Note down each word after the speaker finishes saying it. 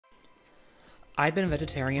I've been a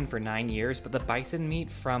vegetarian for 9 years, but the bison meat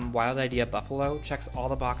from Wild Idea Buffalo checks all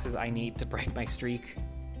the boxes I need to break my streak.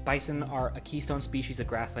 Bison are a keystone species of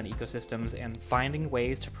grassland ecosystems, and finding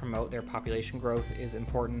ways to promote their population growth is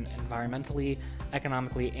important environmentally,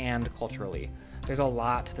 economically, and culturally. There's a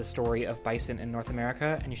lot to the story of bison in North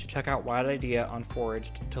America, and you should check out Wild Idea on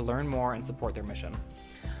Foraged to learn more and support their mission.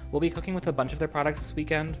 We'll be cooking with a bunch of their products this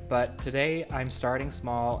weekend, but today I'm starting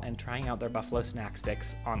small and trying out their buffalo snack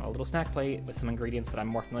sticks on a little snack plate with some ingredients that I'm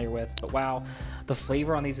more familiar with. But wow, the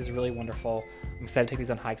flavor on these is really wonderful. I'm excited to take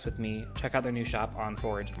these on hikes with me. Check out their new shop on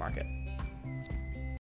Foraged Market.